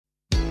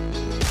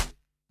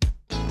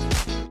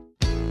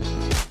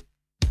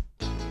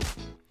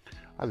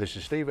Hi, this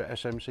is Steve at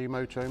SMC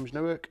Motorhomes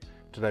Newark.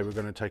 Today we're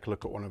going to take a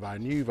look at one of our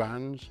new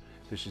vans.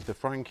 This is the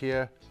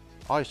Frankia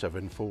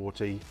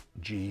i740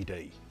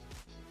 GD.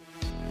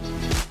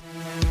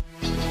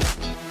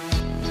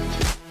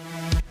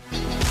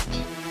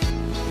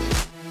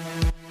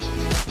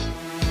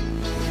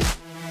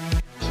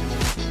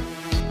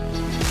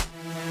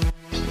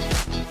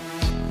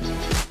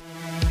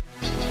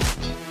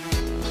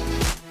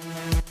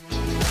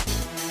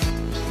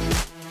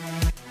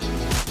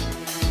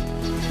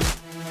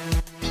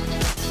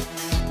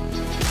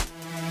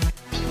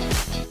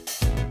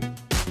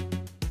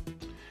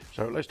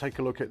 So let's take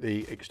a look at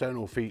the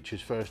external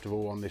features first of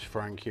all on this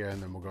Frankia,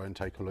 and then we'll go and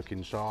take a look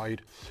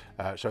inside.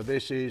 So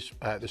this is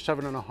the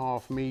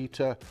 7.5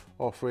 metre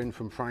offering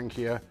from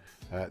Frankia.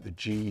 The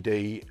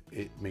GD,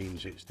 it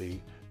means it's the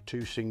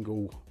 2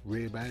 single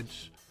rear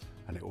beds,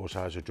 and it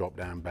also has a drop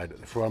down bed at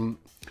the front.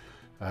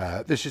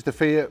 This is the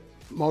Fiat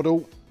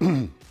model,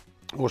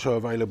 also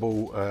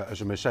available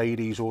as a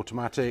Mercedes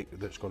automatic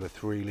that's got a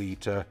 3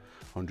 litre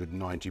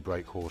 190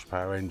 brake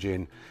horsepower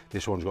engine.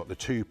 This one's got the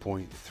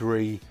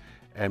 2.3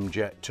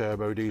 M-Jet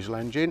turbo diesel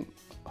engine,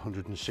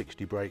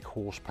 160 brake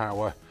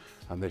horsepower,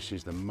 and this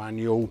is the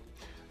manual,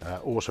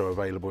 also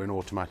available in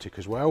automatic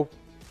as well.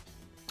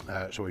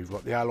 So we've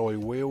got the alloy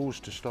wheels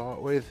to start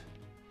with.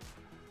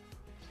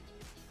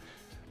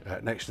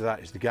 Next to that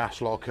is the gas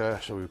locker,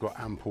 so we've got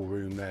ample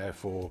room there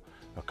for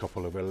a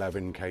couple of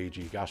 11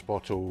 kg gas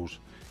bottles.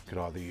 You could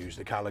either use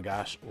the Cala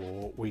gas,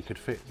 or we could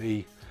fit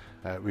the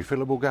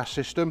refillable gas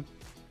system.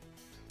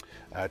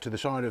 To the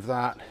side of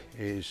that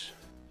is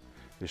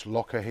this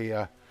locker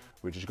here,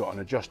 which has got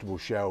an adjustable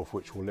shelf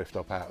which will lift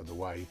up out of the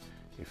way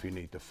if you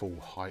need the full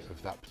height of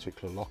that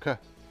particular locker.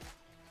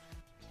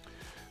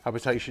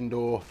 Habitation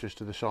door just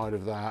to the side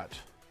of that.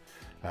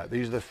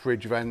 These are the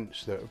fridge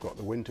vents that have got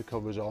the winter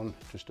covers on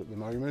just at the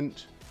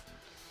moment.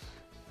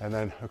 And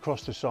then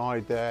across the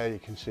side there you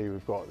can see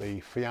we've got the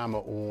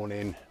Fiamma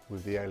awning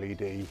with the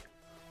LED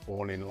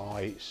awning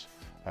lights.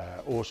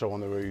 Also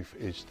on the roof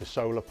is the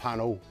solar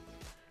panel,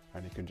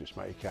 and you can just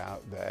make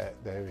out there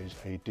is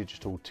a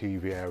digital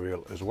TV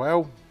aerial as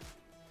well.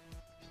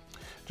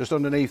 Just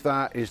underneath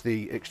that is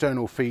the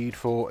external feed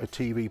for a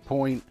TV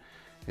point.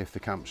 If the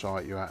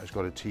campsite you're at has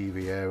got a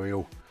TV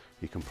aerial,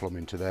 you can plumb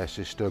into their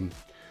system.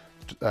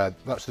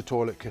 That's the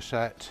toilet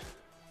cassette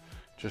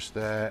just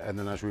there, and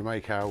then as we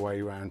make our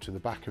way around to the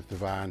back of the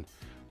van,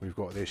 we've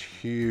got this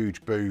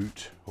huge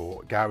boot,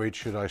 or garage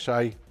should I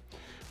say,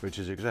 which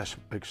is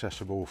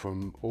accessible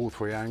from all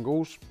 3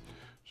 angles.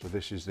 So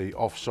this is the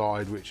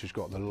offside, which has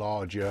got the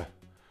larger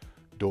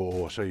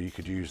door, so you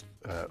could use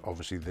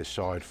obviously this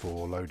side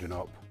for loading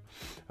up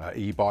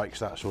e-bikes,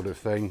 that sort of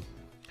thing.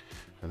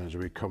 And as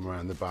we come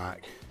around the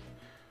back,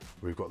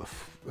 we've got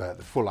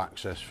the full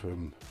access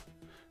from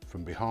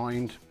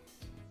behind.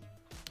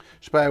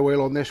 Spare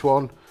wheel on this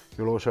one.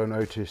 You'll also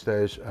notice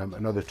there's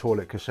another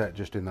toilet cassette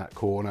just in that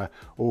corner.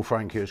 All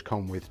Frankias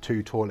come with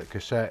 2 toilet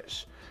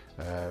cassettes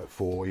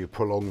for your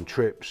prolonged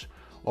trips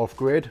off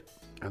grid.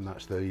 And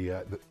that's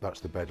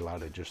the bed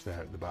ladder just there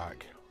at the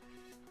back.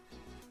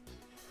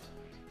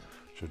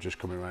 So just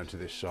coming around to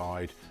this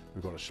side,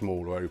 we've got a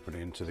smaller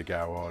opening to the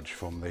garage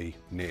from the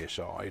near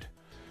side,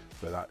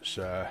 but that's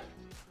a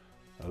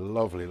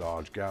lovely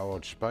large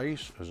garage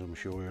space, as I'm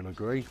sure you'll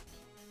agree.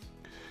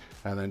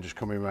 And then just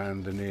coming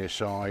around the near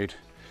side,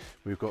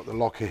 we've got the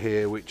locker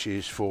here, which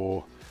is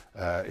for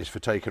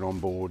taking on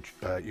board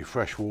your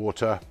fresh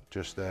water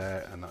just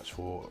there, and that's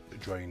for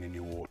draining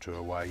your water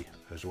away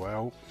as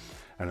well.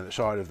 And at the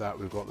side of that,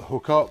 we've got the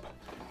hookup,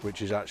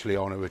 which is actually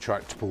on a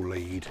retractable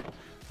lead,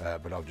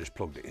 but I've just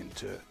plugged it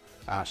into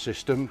our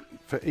system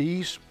for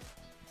ease.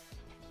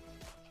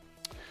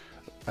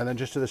 And then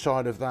just to the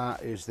side of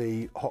that is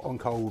the hot and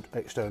cold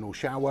external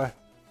shower.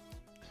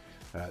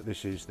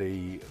 This is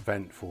the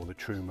vent for the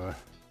Truma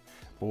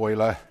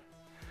boiler.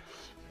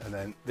 And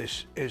then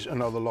this is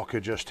another locker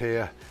just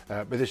here,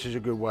 but this is a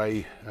good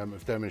way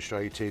of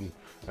demonstrating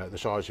the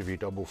size of your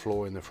double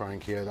floor in the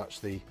Frankia. That's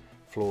the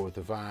floor of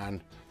the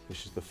van.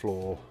 This is the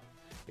floor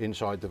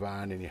inside the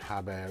van in your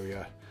hab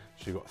area.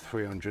 So you've got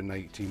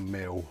 380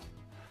 mil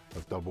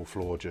of double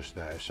floor just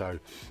there. So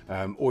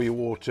all your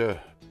water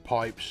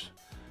pipes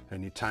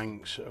and your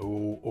tanks are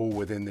all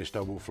within this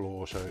double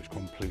floor, so it's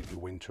completely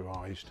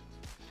winterized.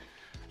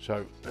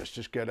 So let's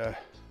just get a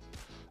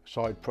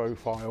side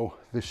profile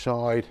this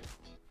side.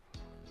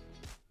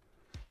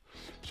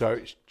 So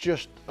it's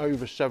just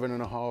over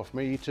 7.5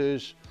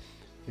 meters.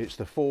 It's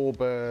the 4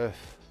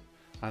 berth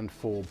and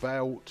 4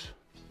 belt.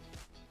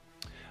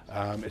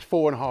 It's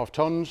 4.5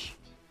 tons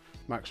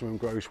maximum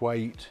gross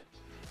weight,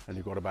 and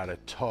you've got about a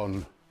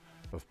ton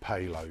of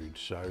payload.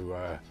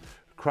 So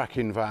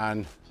cracking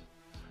van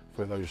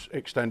for those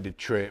extended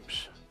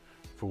trips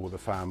for all the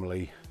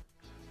family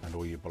and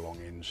all your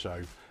belongings.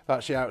 So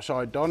that's the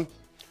outside done.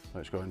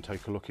 Let's go and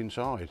take a look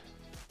inside.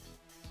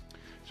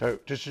 So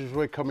just as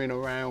we're coming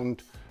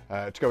around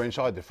to go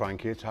inside the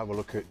Frankia to have a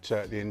look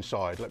at the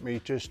inside, let me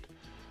just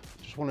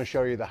want to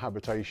show you the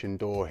habitation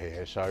door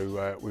here.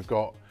 So we've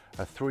got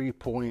a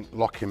 3-point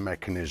locking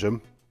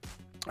mechanism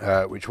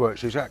which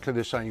works exactly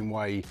the same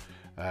way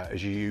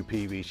as your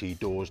UPVC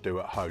doors do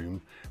at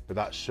home, but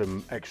that's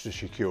some extra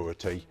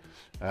security.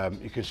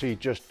 You can see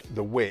just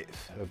the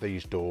width of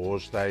these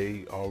doors.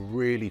 They are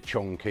really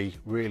chunky,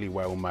 really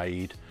well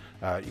made.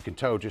 You can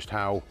tell just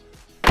how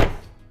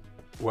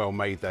well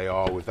made they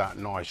are with that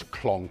nice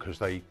clonk as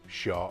they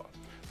shut,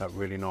 that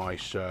really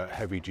nice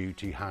heavy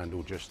duty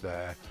handle just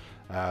there.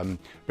 But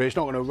it's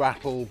not going to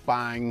rattle,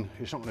 bang,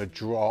 it's not going to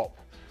drop.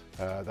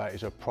 That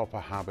is a proper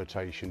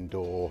habitation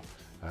door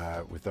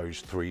with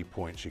those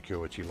 3-point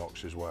security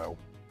locks as well.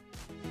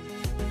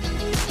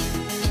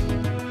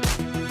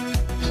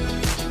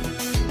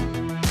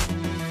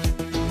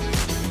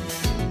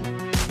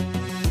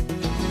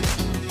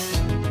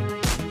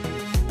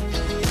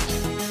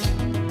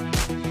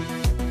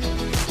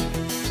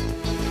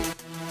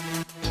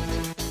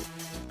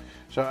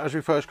 So as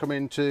we first come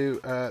into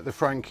the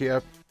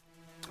Frankia,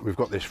 we've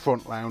got this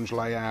front lounge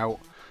layout.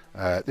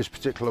 This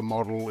particular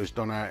model is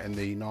done out in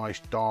the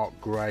nice dark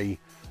grey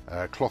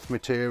cloth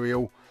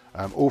material.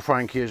 All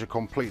Frankias are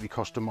completely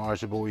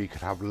customizable. You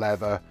could have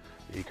leather,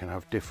 you can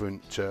have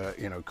different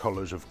you know,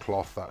 colours of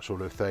cloth, that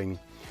sort of thing.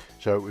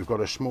 So we've got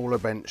a smaller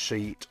bench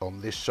seat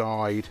on this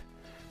side.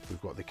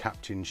 We've got the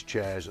captain's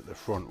chairs at the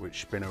front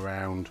which spin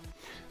around.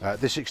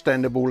 This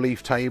extendable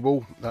leaf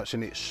table, that's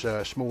in its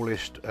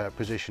smallest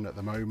position at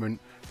the moment,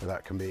 but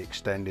that can be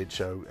extended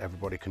so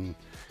everybody can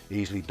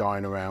easily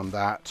dine around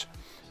that.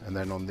 And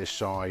then on this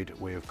side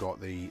we've got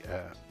the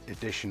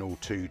additional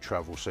 2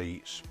 travel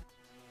seats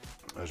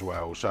as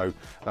well. So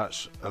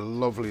that's a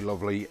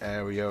lovely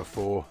area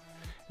for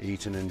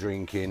eating and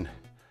drinking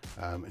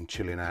and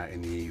chilling out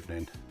in the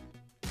evening.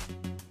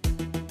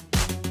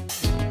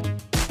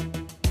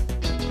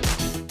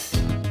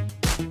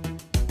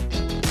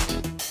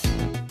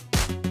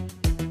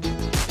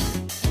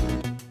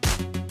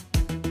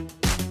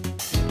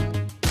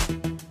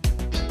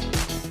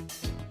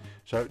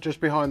 So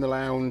just behind the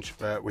lounge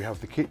we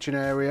have the kitchen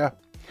area.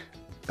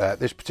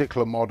 This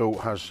particular model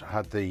has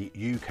had the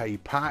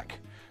UK pack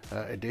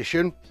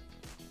edition.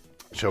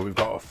 So we've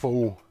got a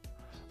full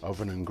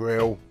oven and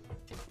grill,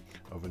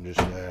 oven just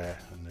there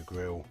and the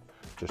grill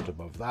just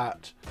above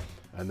that.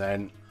 And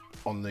then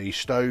on the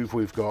stove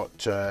we've got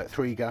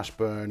 3 gas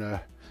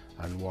burner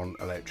and 1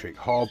 electric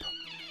hob.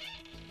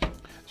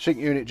 Sink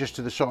unit just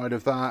to the side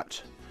of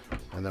that,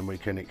 and then we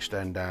can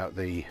extend out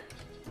the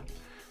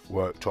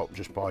worktop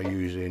just by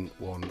using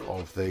one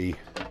of the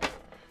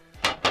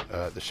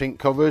sink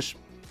covers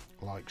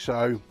like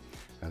so,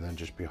 and then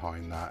just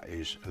behind that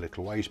is a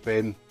little waste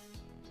bin.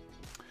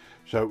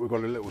 So we've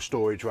got a little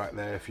storage rack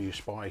there for your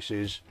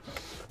spices,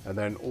 and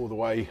then all the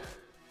way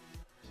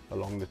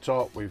along the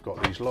top we've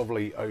got these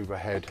lovely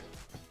overhead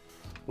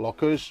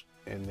lockers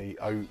in the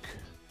oak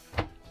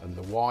and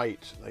the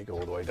white. They go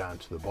all the way down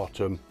to the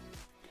bottom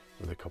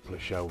with a couple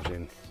of shelves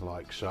in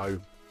like so.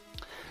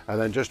 And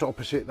then just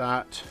opposite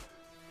that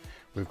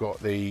we've got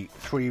the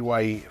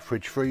 3-way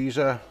fridge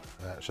freezer,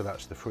 so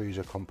that's the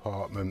freezer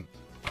compartment,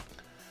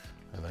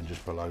 and then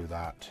just below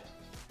that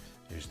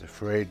is the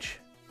fridge.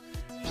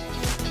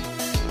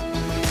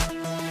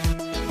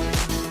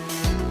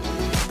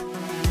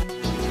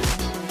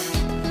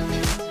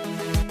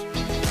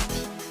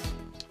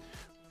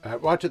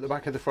 Right at the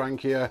back of the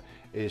Frankia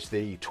is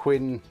the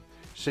twin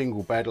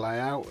single bed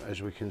layout,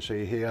 as we can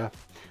see here.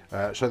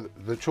 So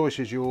the choice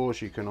is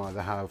yours. You can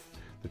either have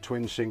the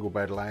twin single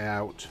bed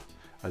layout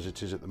as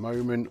it is at the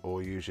moment,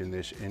 or using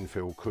this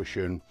infill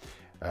cushion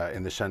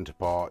in the center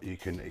part, you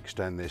can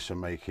extend this and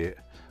make it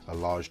a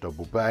large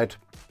double bed.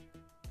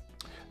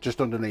 Just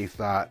underneath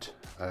that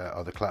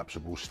are the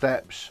collapsible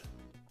steps,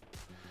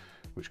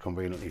 which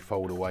conveniently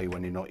fold away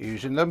when you're not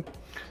using them.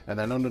 And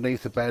then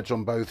underneath the beds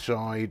on both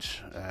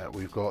sides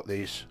we've got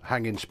this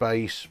hanging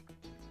space.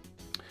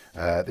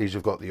 These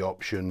have got the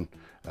option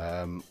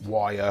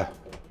wire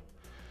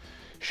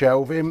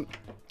shelving,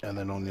 and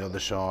then on the other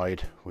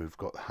side we've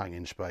got the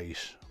hanging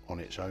space on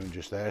its own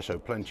just there, so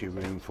plenty of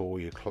room for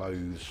your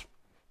clothes,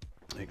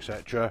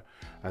 etc.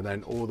 And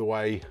then all the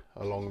way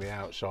along the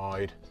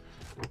outside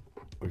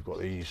we've got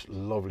these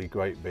lovely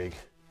great big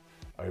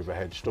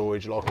overhead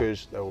storage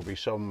lockers. There will be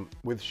some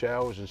with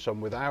shelves and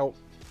some without,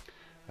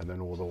 and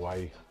then all the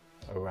way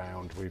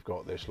around we've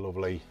got this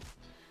lovely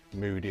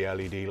moody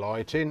LED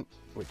lighting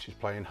which is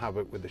playing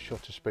havoc with the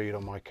shutter speed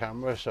on my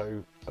camera,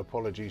 so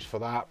apologies for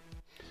that.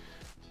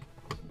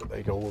 But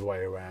they go all the way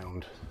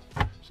around,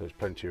 so there's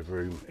plenty of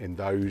room in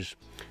those.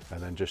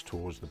 And then just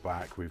towards the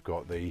back we've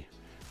got the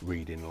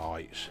reading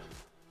lights.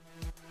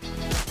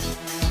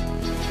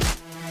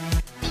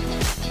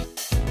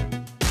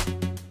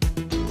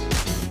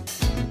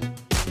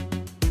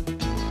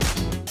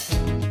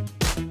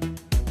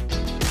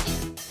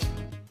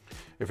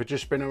 If it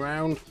just spin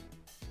around,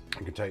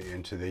 I can take you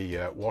into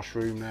the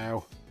washroom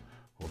now,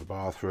 or the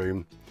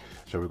bathroom.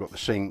 So we've got the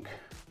sink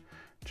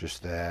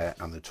just there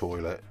and the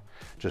toilet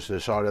just to the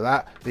side of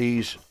that.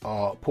 These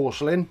are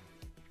porcelain,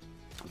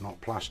 not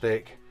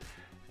plastic.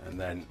 And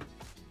then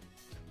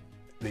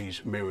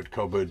these mirrored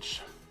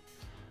cupboards,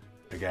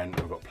 again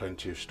we've got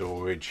plenty of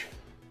storage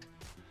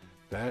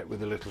there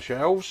with the little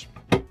shelves,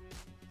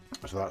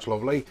 so that's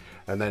lovely.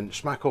 And then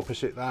smack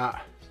opposite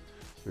that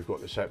we've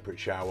got the separate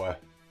shower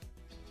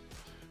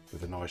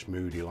with a nice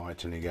moody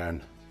lighting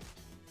again.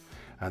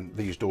 And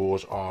these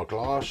doors are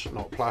glass,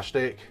 not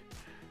plastic,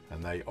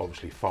 and they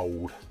obviously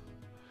fold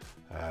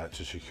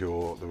to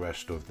secure the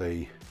rest of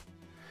the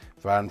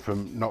van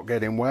from not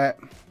getting wet.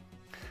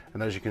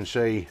 And as you can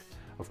see,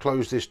 I've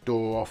closed this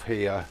door off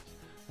here,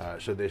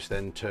 so this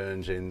then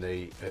turns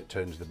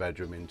the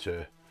bedroom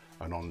into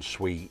an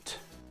ensuite.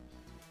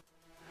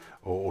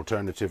 Or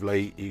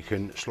alternatively, you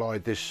can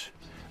slide this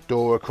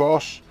door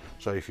across,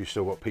 so if you've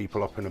still got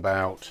people up and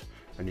about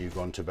and you've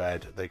gone to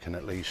bed, they can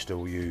at least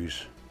still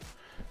use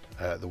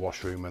the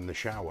washroom and the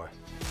shower.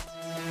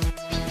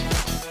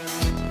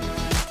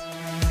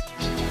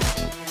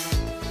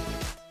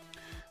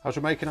 As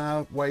we're making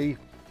our way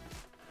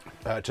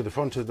to the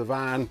front of the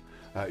van,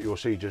 you'll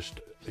see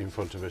just in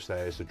front of us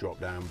there is the drop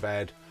down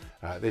bed.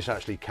 This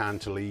actually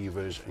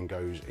cantilevers and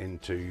goes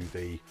into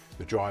the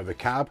driver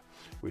cab,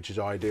 which is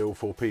ideal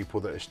for people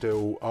that are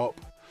still up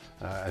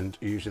and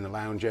using the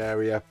lounge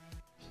area.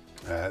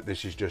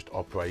 This is just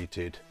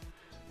operated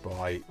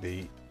by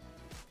the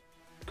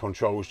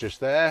controls just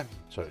there,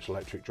 so it's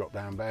electric drop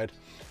down bed.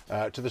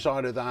 To the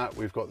side of that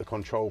we've got the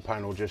control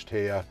panel just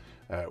here,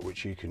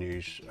 which you can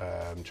use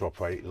to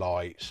operate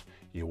lights,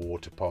 your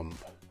water pump,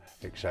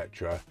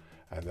 etc.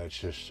 And then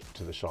just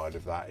to the side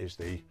of that is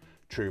the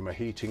Truma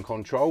heating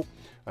control.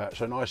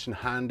 So nice and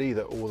handy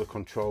that all the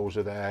controls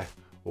are there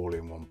all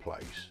in one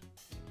place.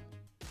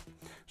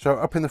 So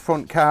up in the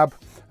front cab,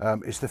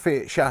 it's the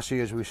Fiat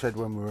chassis, as we said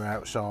when we were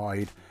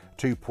outside,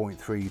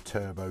 2.3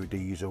 turbo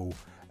diesel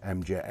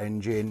M-Jet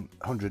engine,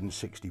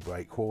 160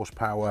 brake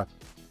horsepower.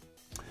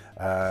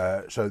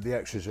 So the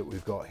extras that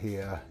we've got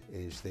here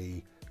is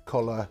the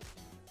colour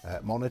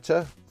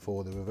monitor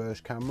for the reverse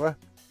camera.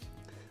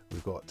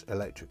 We've got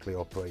electrically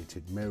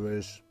operated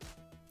mirrors,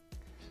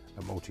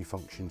 a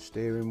multifunction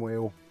steering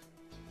wheel,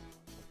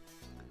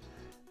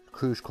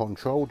 cruise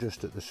control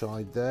just at the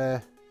side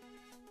there,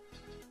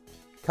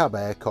 cab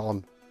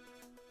aircon.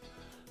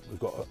 We've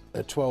got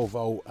a 12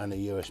 volt and a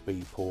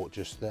USB port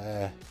just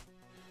there,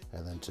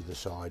 and then to the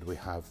side we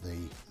have the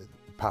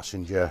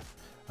passenger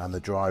and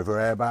the driver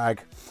airbag.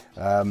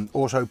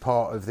 Also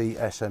part of the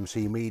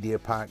SMC media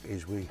pack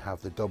is we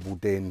have the double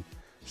DIN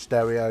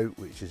stereo,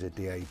 which is a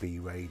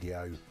DAB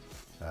radio,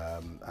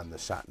 and the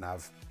sat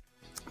nav.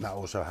 That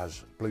also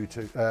has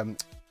Bluetooth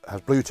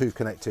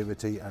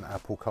connectivity and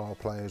Apple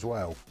CarPlay as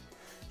well.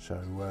 So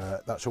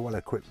that's a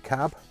well-equipped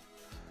cab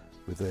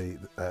with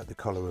the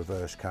colour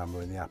reverse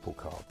camera and the Apple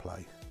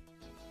CarPlay.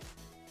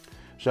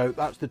 So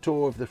that's the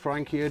tour of the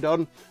Frankia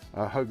done.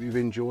 I hope you've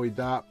enjoyed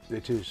that.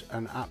 It is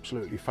an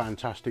absolutely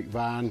fantastic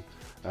van,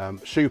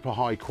 super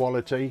high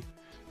quality.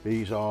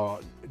 These are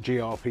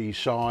GRP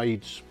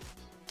sides,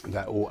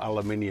 they're all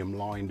aluminium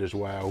lined as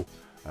well.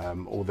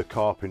 All the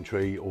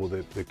carpentry, all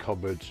the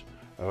cupboards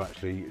are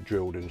actually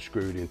drilled and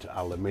screwed into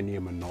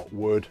aluminium and not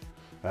wood.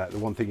 The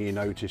one thing you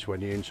notice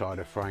when you're inside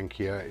a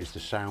Frankia is the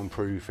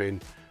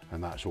soundproofing,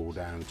 and that's all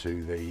down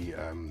to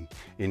the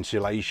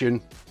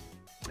insulation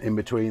in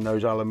between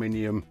those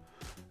aluminium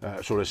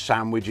sort of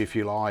sandwich, if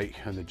you like,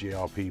 and the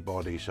GRP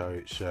body. So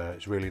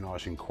it's really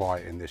nice and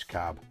quiet in this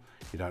cab.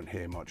 You don't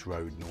hear much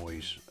road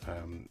noise,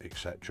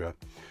 etc.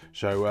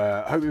 So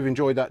I hope you've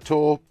enjoyed that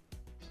tour.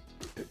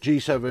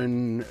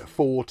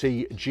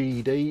 i740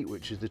 GD,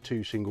 which is the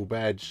 2 single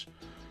beds,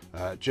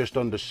 just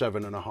under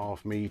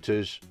 7.5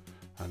 meters,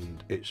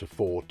 and it's a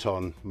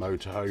 4-ton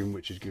motorhome,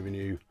 which is giving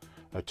you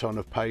a ton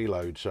of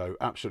payload. So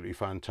absolutely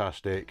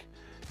fantastic.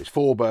 It's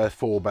 4 berth,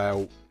 4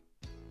 belt,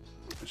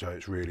 so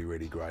it's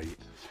really great.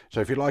 So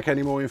if you'd like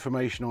any more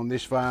information on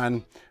this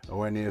van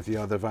or any of the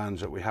other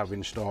vans that we have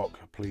in stock,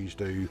 please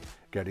do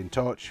get in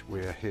touch.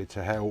 We're here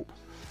to help.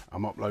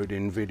 I'm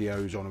uploading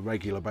videos on a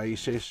regular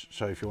basis,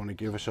 so if you want to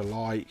give us a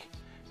like,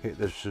 hit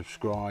the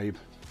subscribe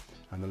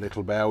and the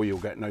little bell, you'll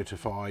get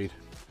notified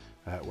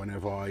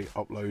whenever I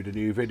upload a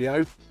new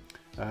video.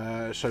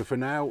 So for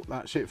now,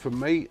 that's it from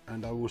me,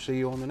 and I will see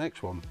you on the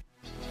next one.